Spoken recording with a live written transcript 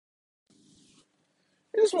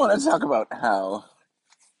just want to talk about how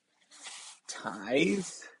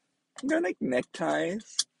ties, like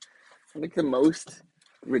neckties, are like the most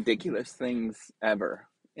ridiculous things ever.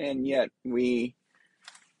 And yet we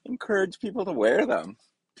encourage people to wear them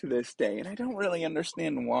to this day. And I don't really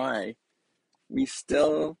understand why we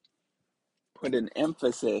still put an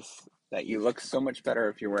emphasis that you look so much better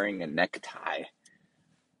if you're wearing a necktie.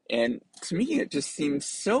 And to me, it just seems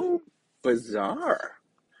so bizarre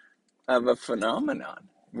of a phenomenon.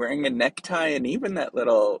 Wearing a necktie and even that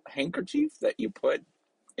little handkerchief that you put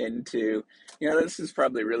into, this is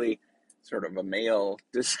probably really sort of a male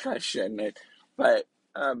discussion, but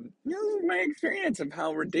this is my experience of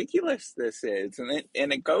how ridiculous this is,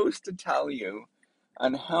 and it goes to tell you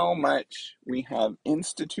on how much we have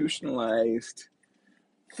institutionalized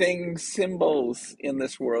things, symbols in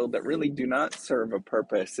this world that really do not serve a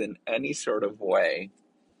purpose in any sort of way.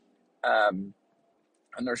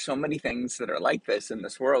 And there's so many things that are like this in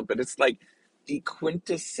this world, but it's like the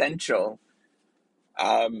quintessential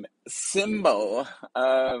symbol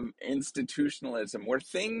of institutionalism, where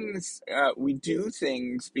we do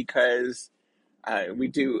things because we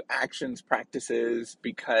do actions, practices,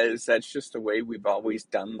 because that's just the way we've always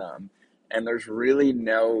done them. And there's really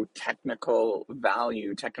no technical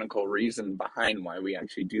value, technical reason behind why we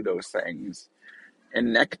actually do those things.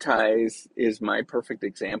 And neckties is my perfect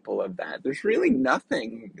example of that. There's really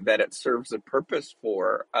nothing that it serves a purpose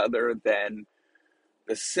for other than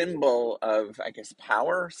the symbol of, I guess,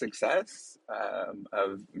 power, success,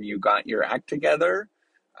 of you got your act together,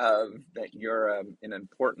 of that you're an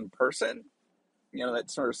important person. That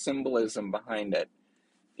sort of symbolism behind it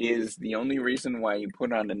is the only reason why you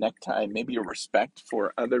put on a necktie, maybe a respect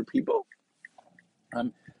for other people.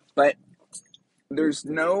 But there's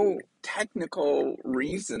no technical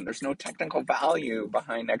reason, there's no technical value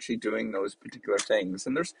behind actually doing those particular things.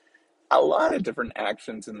 And there's a lot of different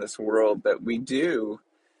actions in this world that we do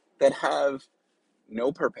that have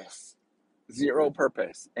no purpose, zero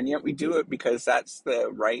purpose. And yet we do it because that's the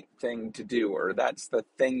right thing to do, or that's the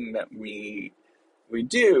thing that we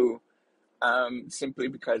do, simply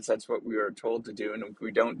because that's what we were told to do. And if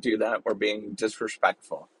we don't do that, we're being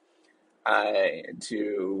disrespectful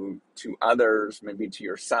to others, maybe to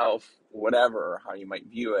yourself, whatever, how you might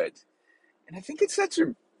view it. And I think it's such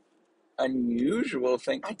an unusual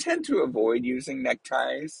thing. I tend to avoid using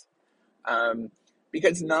neckties,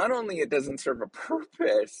 because not only it doesn't serve a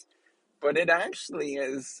purpose, but it actually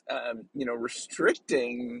is,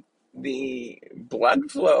 restricting the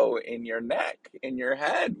blood flow in your neck, in your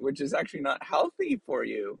head, which is actually not healthy for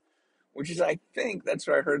you. Which is, I think, that's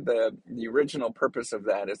what I heard the original purpose of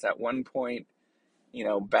that is at one point,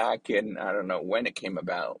 back in, I don't know when it came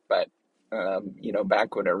about, but,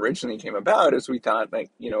 back when it originally came about, is we thought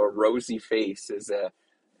like, a rosy face is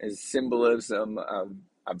symbolism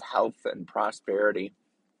of health and prosperity,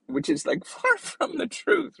 which is like far from the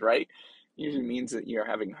truth, right? Usually means that you're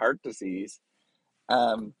having heart disease.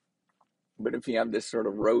 Um, but if you have this sort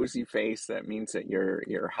of rosy face, that means that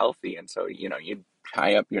you're healthy. And so, you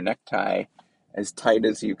tie up your necktie as tight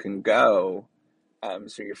as you can go,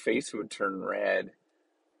 so your face would turn red.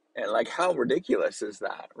 And like, how ridiculous is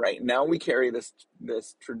that, right? Now we carry this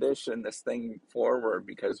tradition, this thing forward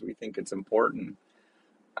because we think it's important,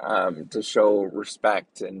 to show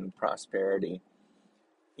respect and prosperity.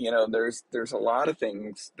 There's a lot of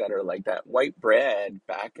things that are like that. White bread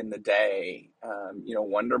back in the day,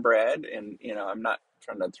 Wonder Bread, and I'm not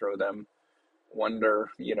trying to throw them Wonder,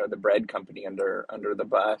 the bread company under the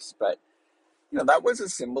bus, but that was a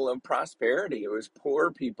symbol of prosperity. It was poor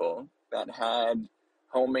people that had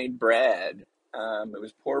homemade bread. It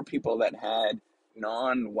was poor people that had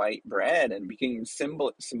non-white bread, and became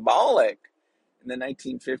symbolic in the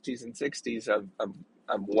 1950s and 60s of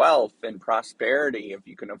wealth and prosperity if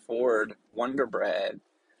you can afford Wonder Bread.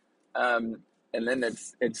 And then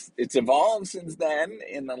it's evolved since then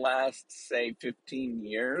in the last, say, 15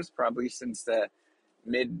 years, probably since the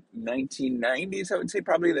mid 1990s. I would say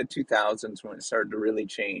probably the 2000s when it started to really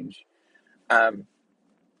change,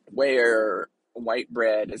 where white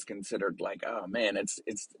bread is considered like, oh man, it's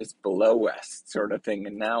below us sort of thing.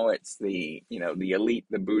 And now it's the elite,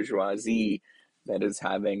 the bourgeoisie, that is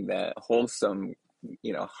having the wholesome,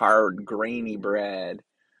 hard, grainy bread.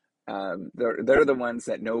 They're the ones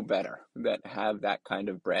that know better, that have that kind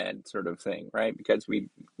of bread sort of thing, right? Because we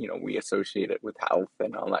associate it with health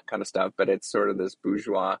and all that kind of stuff, but it's sort of this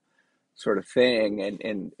bourgeois sort of thing,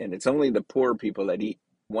 and it's only the poor people that eat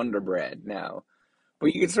Wonder Bread now.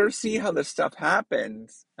 But you can sort of see how this stuff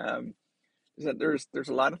happens. Is that there's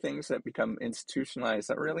a lot of things that become institutionalized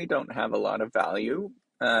that really don't have a lot of value,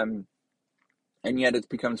 and yet it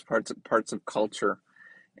becomes parts of culture.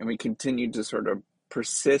 and we continue to sort of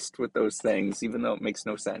persist with those things, even though it makes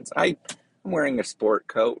no sense. I'm wearing a sport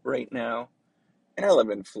coat right now, and I live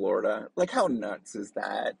in Florida. Like, how nuts is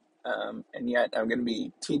that? And yet I'm going to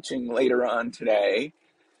be teaching later on today.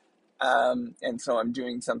 And so I'm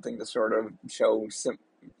doing something to sort of show some,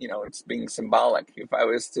 it's being symbolic. If I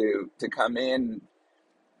was to come in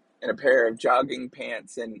a pair of jogging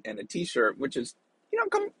pants and a t-shirt, which is,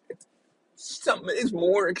 something is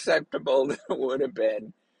more acceptable than it would have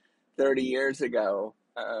been 30 years ago.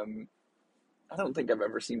 I don't think I've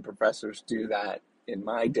ever seen professors do that in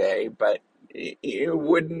my day, but it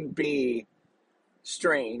wouldn't be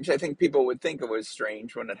strange. I think people would think it was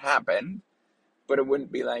strange when it happened, but it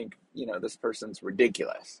wouldn't be like, this person's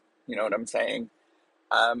ridiculous. You know what I'm saying?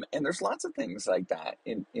 And there's lots of things like that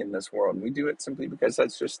in this world. We do it simply because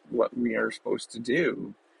that's just what we are supposed to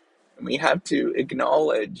do. And we have to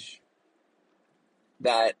acknowledge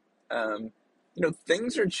that,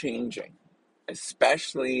 things are changing,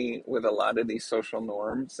 especially with a lot of these social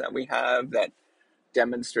norms that we have that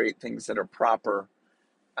demonstrate things that are proper.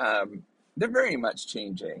 They're very much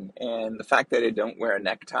changing. And the fact that I don't wear a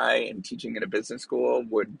necktie and teaching at a business school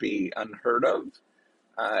would be unheard of.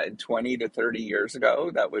 20 to 30 years ago,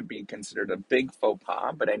 that would be considered a big faux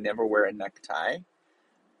pas, but I never wear a necktie.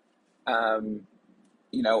 Um,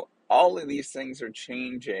 all of these things are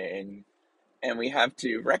changing, and we have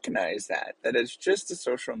to recognize that it's just a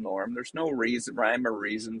social norm. There's no rhyme or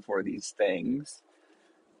reason for these things.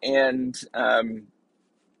 And,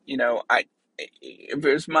 I, if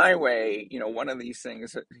it was my way, one of these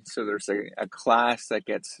things, so there's a class that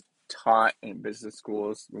gets taught in business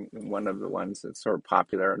schools, one of the ones that's sort of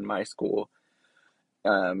popular in my school,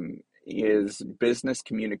 is business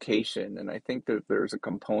communication. And I think that there's a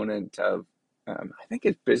component of, I think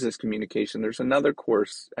it's business communication. There's another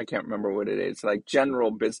course, I can't remember what it is, like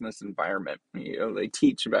general business environment. They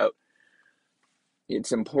teach about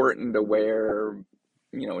it's important to wear,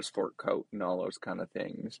 a sport coat and all those kind of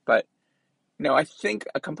things. But, I think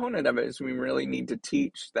a component of it is we really need to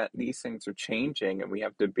teach that these things are changing and we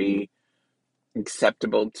have to be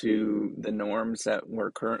acceptable to the norms that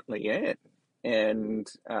we're currently in. And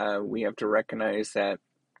we have to recognize that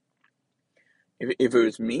if it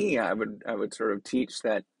was me, I would sort of teach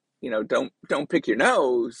that, don't pick your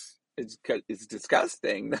nose. It's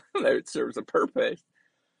disgusting. That serves a purpose.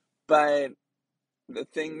 But the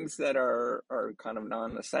things that are kind of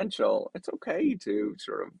non-essential, it's okay to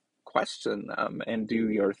sort of question them and do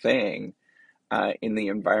your thing in the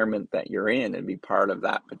environment that you're in and be part of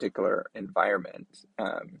that particular environment.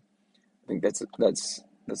 I think that's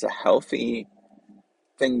a healthy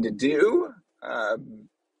thing to do.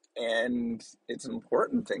 And it's an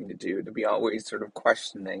important thing to do, to be always sort of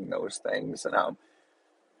questioning those things. And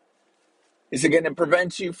is it going to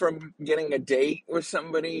prevent you from getting a date with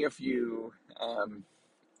somebody if you,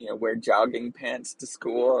 wear jogging pants to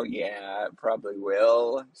school? Yeah, it probably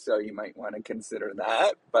will. So you might want to consider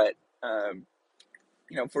that. But,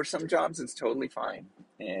 for some jobs, it's totally fine.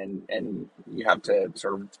 And you have to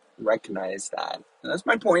sort of recognize that. And that's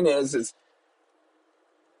my point is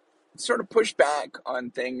sort of push back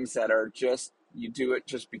on things that are just, you do it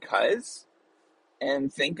just because,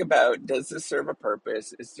 and think about, does this serve a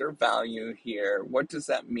purpose? Is there value here? What does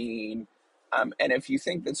that mean? And if you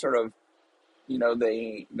think that sort of,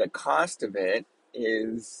 the cost of it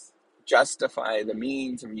is justify the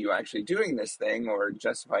means of you actually doing this thing, or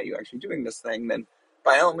justify you actually doing this thing, then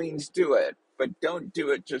by all means do it. But don't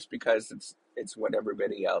do it just because it's what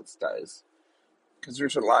everybody else does. Because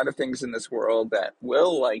there's a lot of things in this world that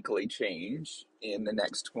will likely change in the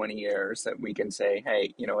next 20 years that we can say,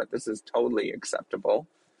 hey, you know what, this is totally acceptable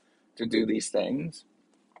to do these things.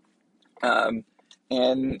 And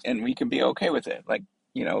we can be okay with it. Like,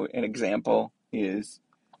 an example is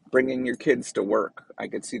bringing your kids to work. I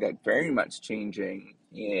could see that very much changing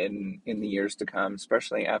in the years to come,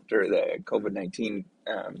 especially after the COVID-19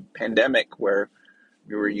 pandemic, where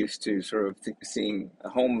we were used to sort of seeing a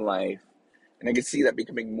home life. And I could see that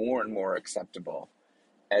becoming more and more acceptable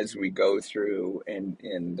as we go through and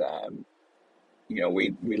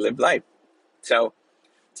we live life. So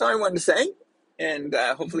that's all I wanted to say. And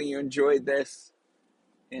hopefully you enjoyed this.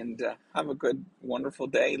 And have a good, wonderful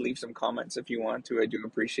day. Leave some comments if you want to. I do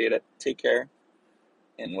appreciate it. Take care.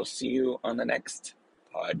 And we'll see you on the next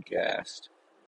podcast.